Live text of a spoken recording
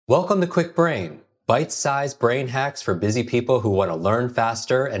Welcome to Quick Brain, bite-sized brain hacks for busy people who want to learn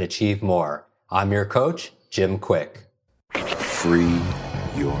faster and achieve more. I'm your coach, Jim Quick. Free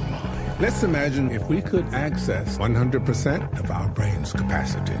your mind. Let's imagine if we could access 100% of our brain's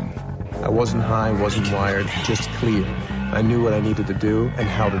capacity. I wasn't high, wasn't wired, just clear. I knew what I needed to do and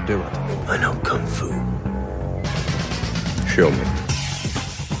how to do it. I know Kung Fu. Show me.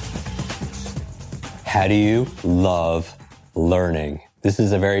 How do you love learning? This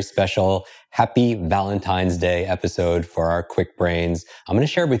is a very special Happy Valentine's Day episode for our Quick Brains. I'm going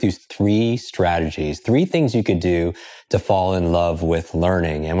to share with you 3 strategies, 3 things you could do to fall in love with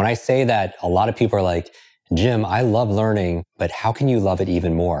learning. And when I say that, a lot of people are like, Jim, I love learning, but how can you love it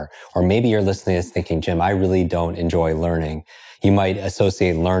even more? Or maybe you're listening to this thinking, Jim, I really don't enjoy learning. You might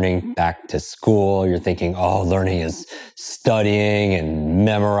associate learning back to school. You're thinking, oh, learning is studying and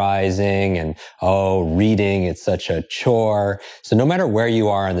memorizing and, oh, reading, it's such a chore. So no matter where you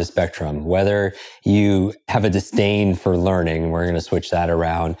are on the spectrum, whether you have a disdain for learning, we're going to switch that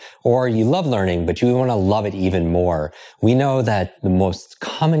around, or you love learning, but you want to love it even more. We know that the most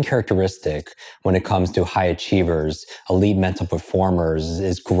common characteristic when it comes to high achievers, elite mental performers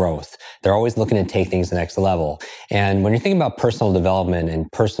is growth. They're always looking to take things to the next level. And when you're thinking about personal development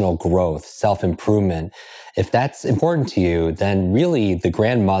and personal growth, self-improvement, if that's important to you, then really the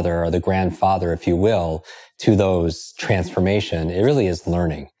grandmother or the grandfather, if you will, to those transformation, it really is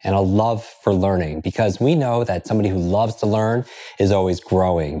learning and a love for learning, because we know that somebody who loves to learn is always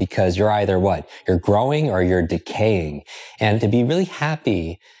growing, because you're either what? You're growing or you're decaying. And to be really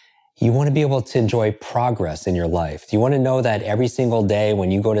happy, you want to be able to enjoy progress in your life. You want to know that every single day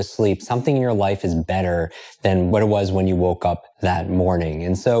when you go to sleep, something in your life is better than what it was when you woke up that morning.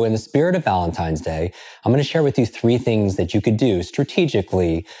 And so in the spirit of Valentine's Day, I'm going to share with you 3 things that you could do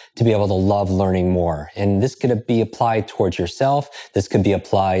strategically to be able to love learning more. And this could be applied towards yourself. This could be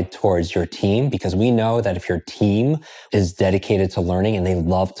applied towards your team, because we know that if your team is dedicated to learning and they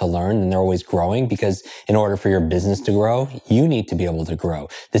love to learn, then they're always growing, because in order for your business to grow, you need to be able to grow.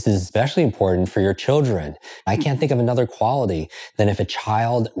 This is especially important for your children. I can't think of another quality than if a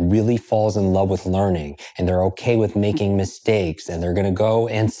child really falls in love with learning and they're okay with making mistakes and they're going to go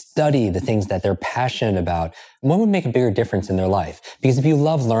and study the things that they're passionate about. What would make a bigger difference in their life? Because if you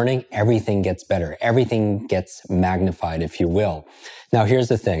love learning, everything gets better. Everything gets magnified, if you will. Now, here's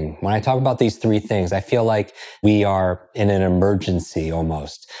the thing. When I talk about these 3 things, I feel like we are in an emergency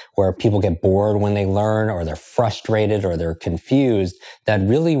almost, where people get bored when they learn, or they're frustrated, or they're confused, that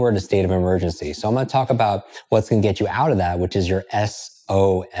really we're in a state of emergency. So I'm going to talk about what's going to get you out of that, which is your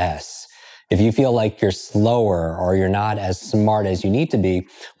SOS. If you feel like you're slower or you're not as smart as you need to be,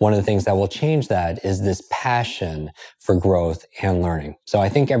 one of the things that will change that is this passion for growth and learning. So I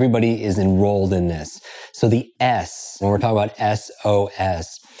think everybody is enrolled in this. So the S, when we're talking about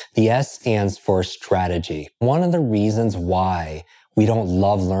SOS, the S stands for strategy. One of the reasons why we don't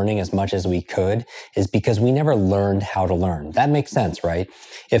love learning as much as we could is because we never learned how to learn. That makes sense, right?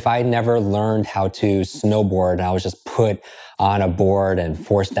 If I never learned how to snowboard and I was just put on a board and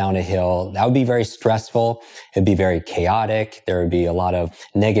forced down a hill, that would be very stressful. It'd be very chaotic. There would be a lot of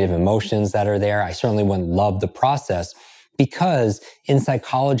negative emotions that are there. I certainly wouldn't love the process, because in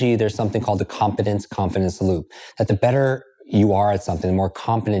psychology, there's something called the competence-confidence loop, that the better you are at something, the more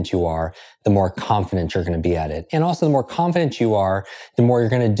competent you are, the more confident you're going to be at it. And also the more confident you are, the more you're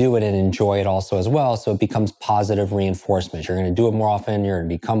going to do it and enjoy it also as well. So it becomes positive reinforcement. You're going to do it more often. You're going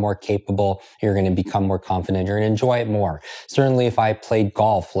to become more capable. You're going to become more confident. You're going to enjoy it more. Certainly if I played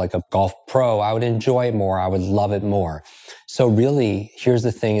golf like a golf pro, I would enjoy it more. I would love it more. So really, here's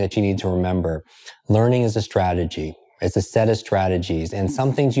the thing that you need to remember. Learning is a strategy. It's a set of strategies, and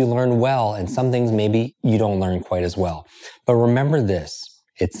some things you learn well and some things maybe you don't learn quite as well. But remember this,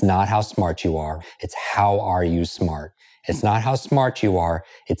 it's not how smart you are, it's how are you smart. It's not how smart you are,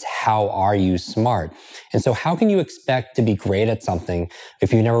 it's how are you smart. And so how can you expect to be great at something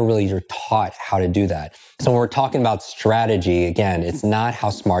if you never really are taught how to do that? So when we're talking about strategy, again, it's not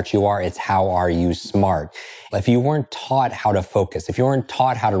how smart you are, it's how are you smart. If you weren't taught how to focus, if you weren't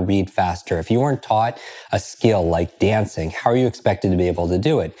taught how to read faster, if you weren't taught a skill like dancing, how are you expected to be able to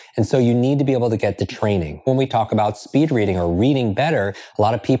do it? And so you need to be able to get the training. When we talk about speed reading or reading better, a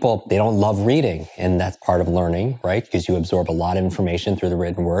lot of people, they don't love reading, and that's part of learning, right? Because you absorb a lot of information through the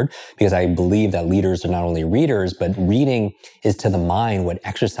written word, because I believe that leaders are not only readers, but reading is to the mind what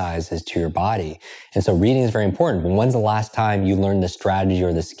exercise is to your body. And so reading is very important. But when's the last time you learned the strategy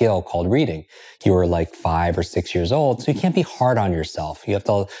or the skill called reading? You were like 5 or 6 years old, so you can't be hard on yourself. You have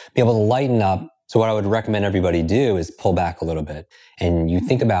to be able to lighten up So what I would recommend everybody do is pull back a little bit and you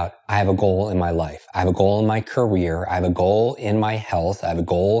think about, I have a goal in my life. I have a goal in my career. I have a goal in my health. I have a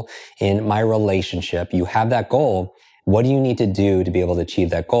goal in my relationship. You have that goal. What do you need to do to be able to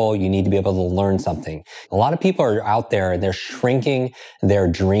achieve that goal? You need to be able to learn something. A lot of people are out there and they're shrinking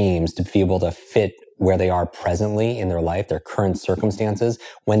their dreams to be able to fit where they are presently in their life, their current circumstances,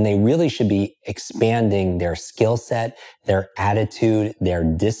 when they really should be expanding their skill set, their attitude, their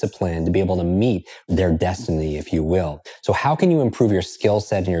discipline to be able to meet their destiny, if you will. So how can you improve your skill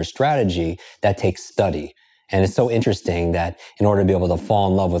set and your strategy? That takes study. And it's so interesting that in order to be able to fall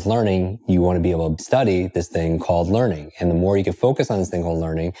in love with learning, you want to be able to study this thing called learning. And the more you can focus on this thing called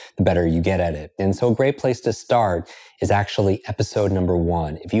learning, the better you get at it. And so a great place to start is actually episode number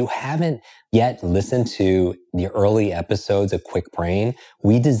 1. If you haven't yet listened to the early episodes of Quick Brain,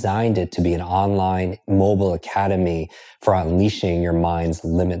 we designed it to be an online mobile academy for unleashing your mind's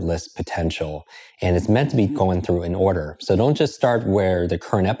limitless potential. And it's meant to be going through in order. So don't just start where the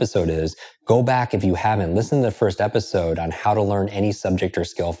current episode is. Go back if you haven't. Listen to the first episode on how to learn any subject or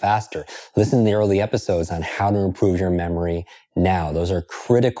skill faster. Listen to the early episodes on how to improve your memory now. Those are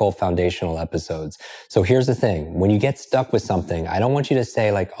critical foundational episodes. So here's the thing. When you get stuck with something, I don't want you to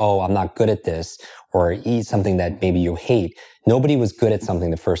say like, oh, I'm not good at this, or eat something that maybe you hate. Nobody was good at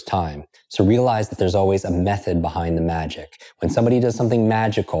something the first time. So realize that there's always a method behind the magic. When somebody does something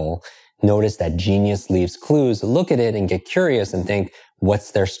magical, notice that genius leaves clues. Look at it and get curious and think,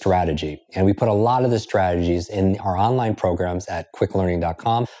 what's their strategy? And we put a lot of the strategies in our online programs at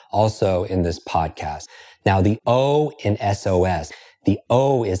quicklearning.com, also in this podcast. Now, the O in SOS, the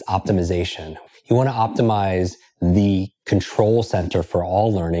O is optimization. You want to optimize the control center for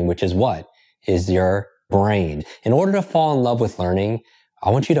all learning, which is what? Is your brain. In order to fall in love with learning, I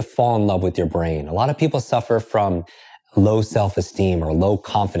want you to fall in love with your brain. A lot of people suffer from low self-esteem or low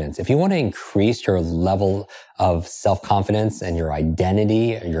confidence. If you want to increase your level of self-confidence and your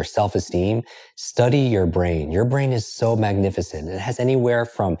identity and your self-esteem, study your brain. Your brain is so magnificent. It has anywhere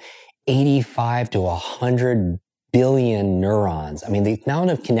from 85 to 100 billion neurons. I mean, the amount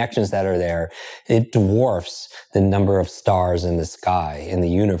of connections that are there, it dwarfs the number of stars in the sky, in the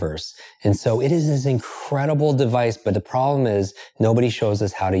universe. And so it is this incredible device, but the problem is nobody shows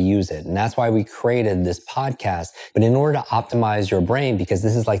us how to use it. And that's why we created this podcast. But in order to optimize your brain, because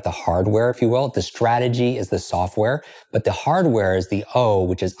this is like the hardware, if you will, the strategy is the software, but the hardware is the O,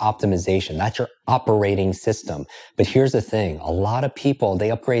 which is optimization. That's your operating system. But here's the thing. A lot of people,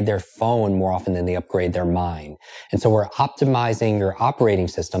 they upgrade their phone more often than they upgrade their mind. And so we're optimizing your operating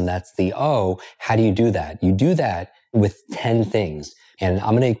system. That's the O. How do you do that? You do that with 10 things. And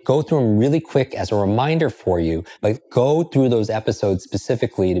I'm going to go through them really quick as a reminder for you, but go through those episodes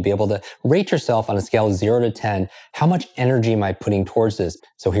specifically to be able to rate yourself on a scale of 0 to 10. How much energy am I putting towards this?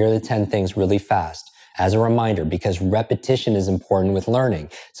 So here are the 10 things really fast as a reminder, because repetition is important with learning.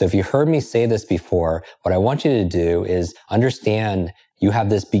 So if you heard me say this before, what I want you to do is understand you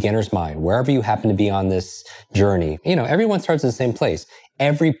have this beginner's mind. Wherever you happen to be on this journey, everyone starts at the same place.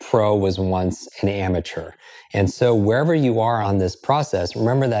 Every pro was once an amateur. And so wherever you are on this process,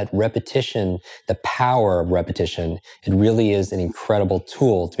 remember that repetition, the power of repetition, it really is an incredible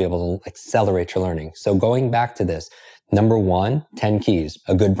tool to be able to accelerate your learning. So going back to this, number 1, 10 keys,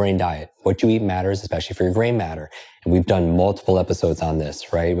 a good brain diet. What you eat matters, especially for your gray matter. And we've done multiple episodes on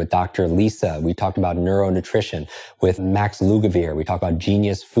this, right? With Dr. Lisa, we talked about neuronutrition. With Max Lugavere, we talk about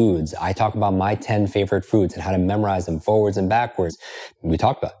genius foods. I talk about my 10 favorite foods and how to memorize them forwards and backwards. We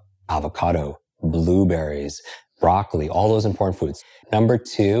talked about avocado, blueberries, broccoli, all those important foods. Number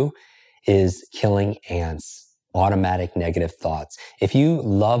 2 is killing ants. Automatic negative thoughts. If you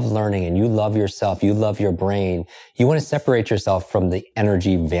love learning and you love yourself, you love your brain, you want to separate yourself from the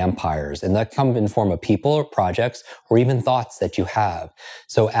energy vampires. And that come in the form of people or projects or even thoughts that you have.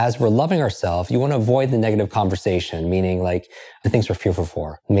 So as we're loving ourselves, you want to avoid the negative conversation, meaning like the things we're fearful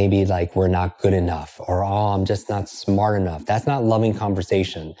for. Maybe like we're not good enough or, oh, I'm just not smart enough. That's not loving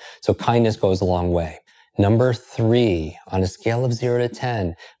conversation. So kindness goes a long way. Number 3, on a scale of 0 to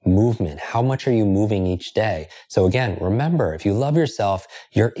 10, movement. How much are you moving each day? So again, remember, if you love yourself,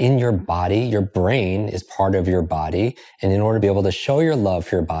 you're in your body. Your brain is part of your body. And in order to be able to show your love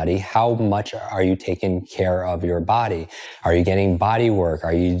for your body, how much are you taking care of your body? Are you getting body work?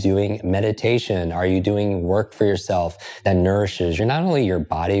 Are you doing meditation? Are you doing work for yourself that nourishes not only your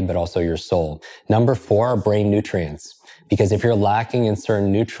body, but also your soul? Number 4, brain nutrients. Because if you're lacking in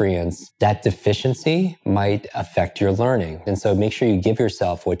certain nutrients, that deficiency might affect your learning. And so make sure you give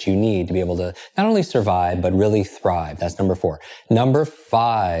yourself what you need to be able to not only survive, but really thrive. That's number 4. Number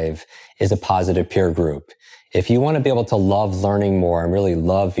 5 is a positive peer group. If you want to be able to love learning more and really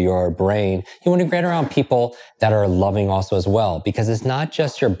love your brain, you want to get around people that are loving also as well, because it's not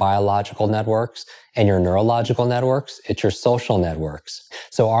just your biological networks and your neurological networks, it's your social networks.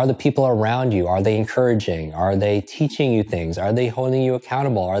 So are the people around you, are they encouraging? Are they teaching you things? Are they holding you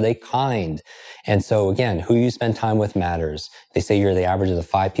accountable? Are they kind? And so again, who you spend time with matters. They say you're the average of the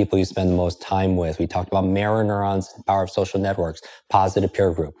 5 people you spend the most time with. We talked about mirror neurons, the power of social networks, positive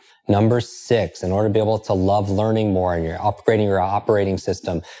peer group. Number 6, in order to be able to love learning more and you're upgrading your operating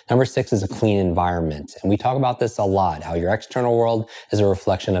system, number 6 is a clean environment. And we talk about this a lot, how your external world is a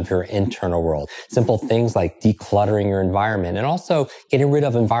reflection of your internal world. Simple things like decluttering your environment and also getting rid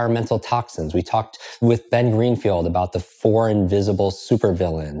of environmental toxins. We talked with Ben Greenfield about the 4 invisible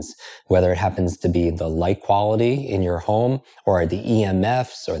supervillains, whether it happens to be the light quality in your home or the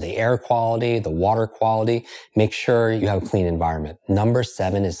EMFs or the air quality, the water quality. Make sure you have a clean environment. Number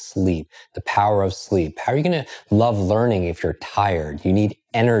 7 is sleep, the power of sleep. How are you going to love learning if you're tired? You need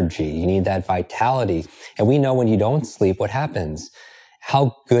energy. You need that vitality. And we know when you don't sleep, what happens?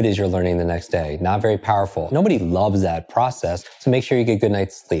 How good is your learning the next day? Not very powerful. Nobody loves that process. So make sure you get good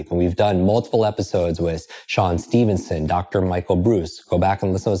night's sleep. And we've done multiple episodes with Sean Stevenson, Dr. Michael Bruce. Go back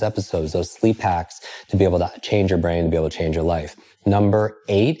and listen to those episodes, those sleep hacks to be able to change your brain, to be able to change your life. Number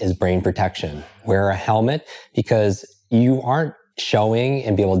 8 is brain protection. Wear a helmet because you aren't showing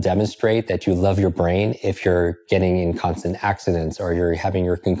and be able to demonstrate that you love your brain if you're getting in constant accidents or you're having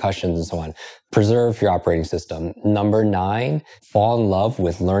your concussions and so on. Preserve your operating system. Number 9, fall in love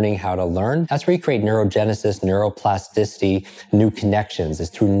with learning how to learn. That's where you create neurogenesis, neuroplasticity, new connections. It's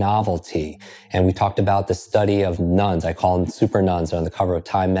through novelty. And we talked about the study of nuns. I call them super nuns on the cover of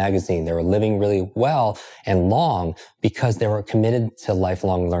Time magazine. They were living really well and long because they were committed to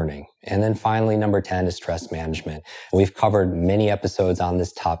lifelong learning. And then finally, number 10 is stress management. We've covered many episodes on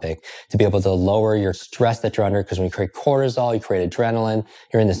this topic to be able to lower your stress that you're under, because when you create cortisol, you create adrenaline,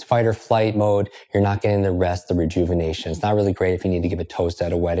 you're in this fight or flight mode, you're not getting the rest, the rejuvenation. It's not really great if you need to give a toast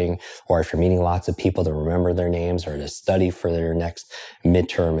at a wedding or if you're meeting lots of people to remember their names or to study for their next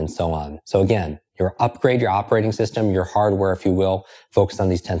midterm and so on. So again, upgrade your operating system, your hardware, if you will, focus on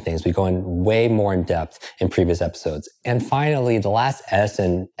these 10 things. We go in way more in depth in previous episodes. And finally, the last S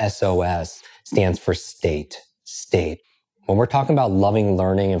in SOS stands for state. State. When we're talking about loving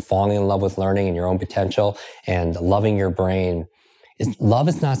learning and falling in love with learning and your own potential and loving your brain, love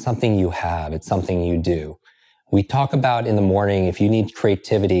is not something you have, it's something you do. We talk about in the morning, if you need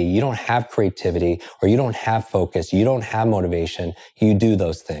creativity, you don't have creativity or you don't have focus, you don't have motivation, you do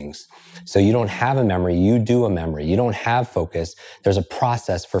those things. So you don't have a memory, you do a memory. You don't have focus, there's a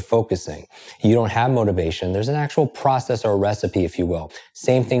process for focusing. You don't have motivation, there's an actual process or a recipe, if you will.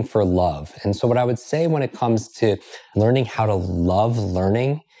 Same thing for love. And so what I would say when it comes to learning how to love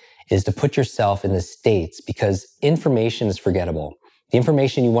learning is to put yourself in the states, because information is forgettable. The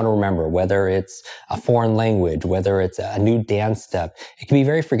information you want to remember, whether it's a foreign language, whether it's a new dance step, it can be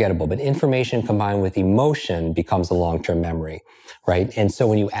very forgettable, but information combined with emotion becomes a long-term memory, right? And so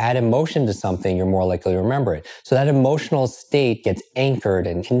when you add emotion to something, you're more likely to remember it. So that emotional state gets anchored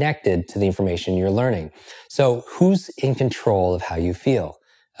and connected to the information you're learning. So who's in control of how you feel?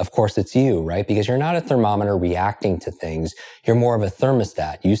 Of course, it's you, right? Because you're not a thermometer reacting to things. You're more of a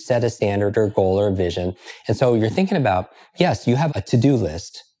thermostat. You set a standard or goal or a vision. And so you're thinking about, yes, you have a to-do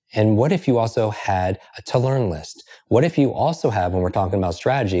list. And what if you also had a to-learn list? What if you also have, when we're talking about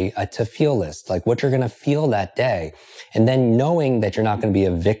strategy, a to-feel list, like what you're going to feel that day? And then knowing that you're not going to be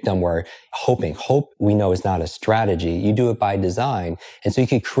a victim where hope we know is not a strategy. You do it by design. And so you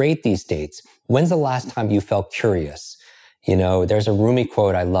could create these states. When's the last time you felt curious? You know, there's a Rumi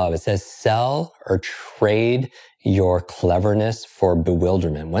quote I love. It says, sell or trade your cleverness for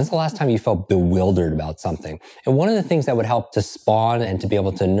bewilderment. When's the last time you felt bewildered about something? And one of the things that would help to spawn and to be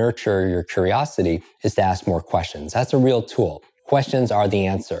able to nurture your curiosity is to ask more questions. That's a real tool. Questions are the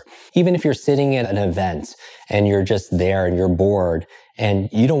answer. Even if you're sitting at an event and you're just there and you're bored and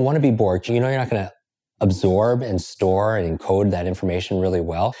you don't want to be bored, you know you're not going to absorb and store and encode that information really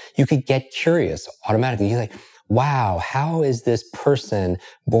well. You could get curious automatically. You're like, wow, how is this person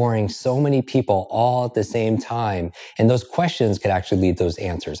boring so many people all at the same time? And those questions could actually lead to those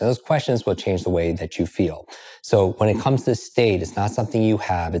answers. And those questions will change the way that you feel. So when it comes to state, it's not something you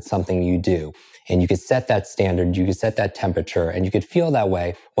have, it's something you do. And you could set that standard, you could set that temperature, and you could feel that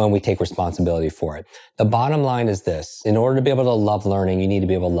way when we take responsibility for it. The bottom line is this: in order to be able to love learning, you need to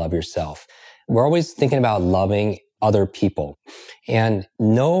be able to love yourself. We're always thinking about loving other people. And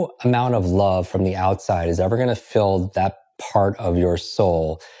no amount of love from the outside is ever going to fill that part of your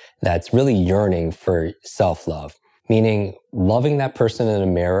soul that's really yearning for self-love. Meaning loving that person in a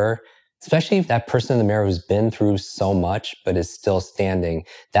mirror especially if that person in the mirror who's been through so much but is still standing.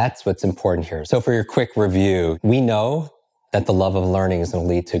 That's what's important here. So for your quick review, we know that the love of learning is going to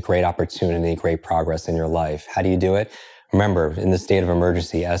lead to great opportunity, great progress in your life. How do you do it? Remember, in the state of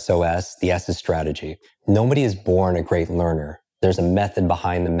emergency, SOS, the S is strategy. Nobody is born a great learner. There's a method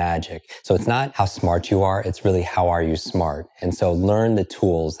behind the magic. So it's not how smart you are, it's really how are you smart. And so learn the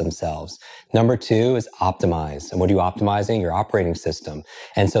tools themselves. Number 2 is optimize. And what are you optimizing? Your operating system.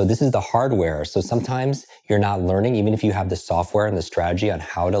 And so this is the hardware. So sometimes you're not learning, even if you have the software and the strategy on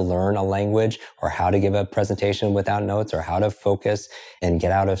how to learn a language or how to give a presentation without notes or how to focus and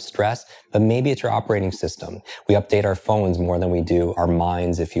get out of stress. But maybe it's your operating system. We update our phones more than we do our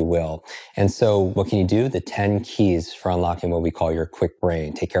minds, if you will. And so what can you do? The 10 keys for unlocking what we call your quick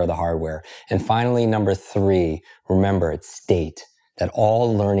brain. Take care of the hardware. And finally, number 3, remember it's state. That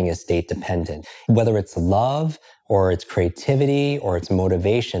all learning is state dependent. Whether it's love or it's creativity or it's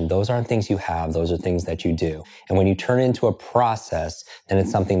motivation, those aren't things you have. Those are things that you do. And when you turn it into a process, then it's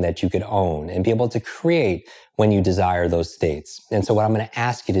something that you could own and be able to create when you desire those states. And so what I'm going to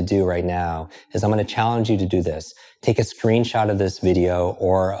ask you to do right now is I'm going to challenge you to do this. Take a screenshot of this video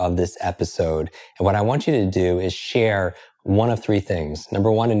or of this episode. And what I want you to do is share one of 3 things.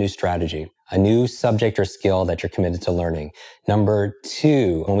 Number 1, a new strategy, a new subject or skill that you're committed to learning. Number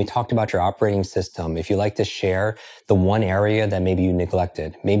 2, when we talked about your operating system, if you like to share the one area that maybe you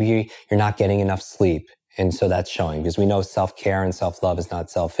neglected, maybe you're not getting enough sleep. And so that's showing because we know self-care and self-love is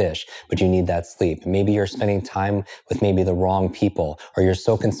not selfish, but you need that sleep. Maybe you're spending time with maybe the wrong people or you're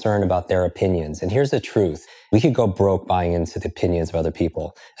so concerned about their opinions. And here's the truth. We could go broke buying into the opinions of other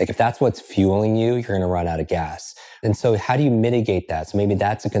people. Like if that's what's fueling you, you're going to run out of gas. And so how do you mitigate that? So maybe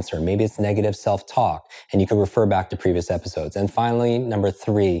that's a concern. Maybe it's negative self-talk and you can refer back to previous episodes. And finally, number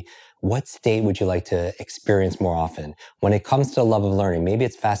 3, what state would you like to experience more often? When it comes to the love of learning, maybe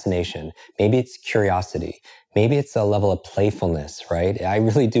it's fascination, maybe it's curiosity, maybe it's a level of playfulness, right? I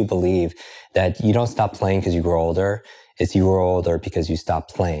really do believe that you don't stop playing because you grow older. It's you grow older because you stop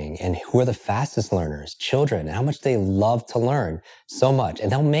playing. And who are the fastest learners? Children. And how much they love to learn so much.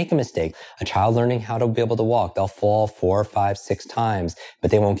 And they'll make a mistake. A child learning how to be able to walk, they'll fall 4, 5, 6 times,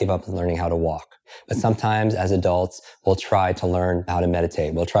 but they won't give up learning how to walk. But sometimes as adults, we'll try to learn how to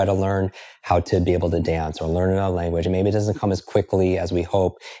meditate. We'll try to learn how to be able to dance or learn another language. And maybe it doesn't come as quickly as we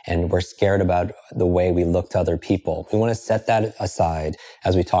hope. And we're scared about the way we look to other people. We want to set that aside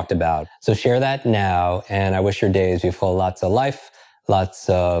as we talked about. So share that now. And I wish your days be full of lots of life, lots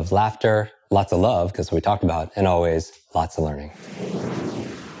of laughter, lots of love, because we talked about, and always lots of learning.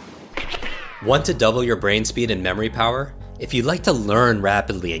 Want to double your brain speed and memory power? If you'd like to learn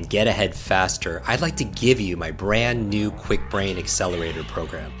rapidly and get ahead faster, I'd like to give you my brand new Quick Brain Accelerator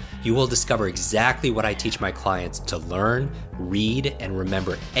program. You will discover exactly what I teach my clients to learn, read, and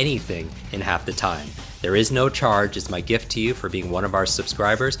remember anything in half the time. There is no charge. It's my gift to you for being one of our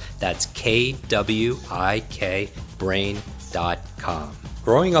subscribers. That's kwikbrain.com.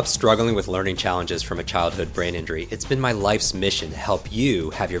 Growing up struggling with learning challenges from a childhood brain injury, it's been my life's mission to help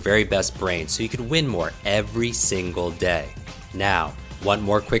you have your very best brain so you can win more every single day. Now, want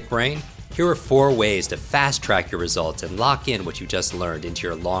more Quick Brain? Here are 4 ways to fast track your results and lock in what you just learned into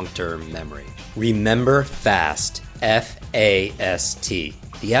your long-term memory. Remember FAST, F-A-S-T.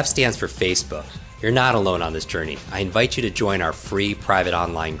 The F stands for Facebook. You're not alone on this journey. I invite you to join our free private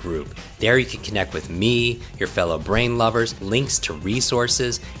online group. There you can connect with me, your fellow brain lovers, links to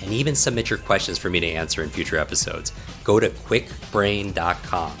resources, and even submit your questions for me to answer in future episodes. Go to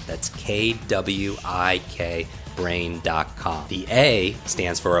kwikbrain.com. That's K-W-I-K brain.com. The A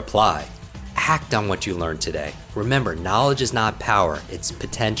stands for apply. Act on what you learned today. Remember, knowledge is not power, it's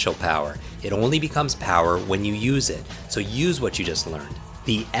potential power. It only becomes power when you use it. So use what you just learned.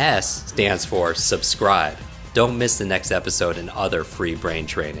 The S stands for subscribe. Don't miss the next episode and other free brain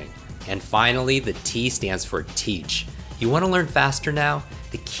training. And finally, the T stands for teach. You want to learn faster now?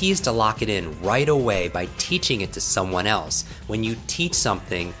 The key is to lock it in right away by teaching it to someone else. When you teach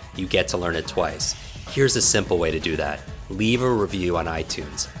something, you get to learn it twice. Here's a simple way to do that. Leave a review on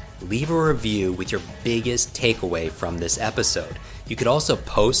iTunes. Leave a review with your biggest takeaway from this episode. You could also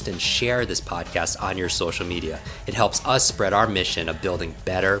post and share this podcast on your social media. It helps us spread our mission of building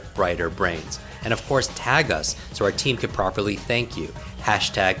better, brighter brains. And of course, tag us so our team can properly thank you.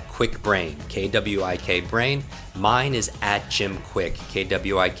 Hashtag QuickBrain, K-W-I-K brain. Mine is @JimQuick,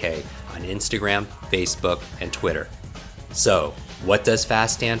 K-W-I-K, on Instagram, Facebook, and Twitter. So, what does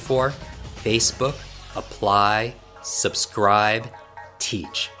FAST stand for? Facebook, apply, subscribe,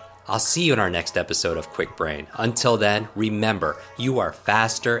 teach. I'll see you in our next episode of Quick Brain. Until then, remember, you are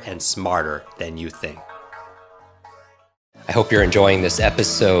faster and smarter than you think. I hope you're enjoying this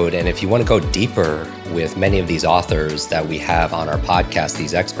episode. And if you want to go deeper with many of these authors that we have on our podcast,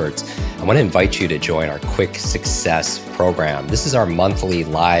 these experts, I want to invite you to join our Quick Success program. This is our monthly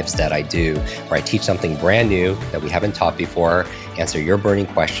lives that I do, where I teach something brand new that we haven't taught before, answer your burning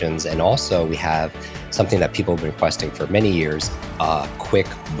questions. And also we have something that people have been requesting for many years, a quick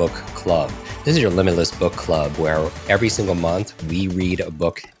book club. This is your limitless book club where every single month we read a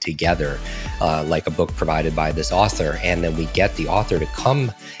book together, like a book provided by this author. And then we get the author to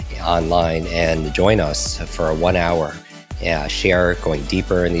come online and join us for a 1 hour, share going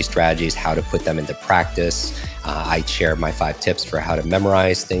deeper in these strategies, how to put them into practice. I share my 5 tips for how to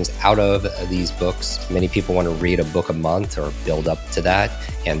memorize things out of these books. Many people want to read a book a month or build up to that,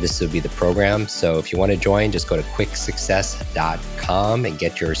 and this would be the program. So if you want to join, just go to quicksuccess.com and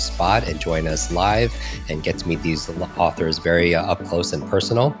get your spot and join us live and get to meet these authors very up close and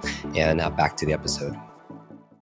personal. And back to the episode.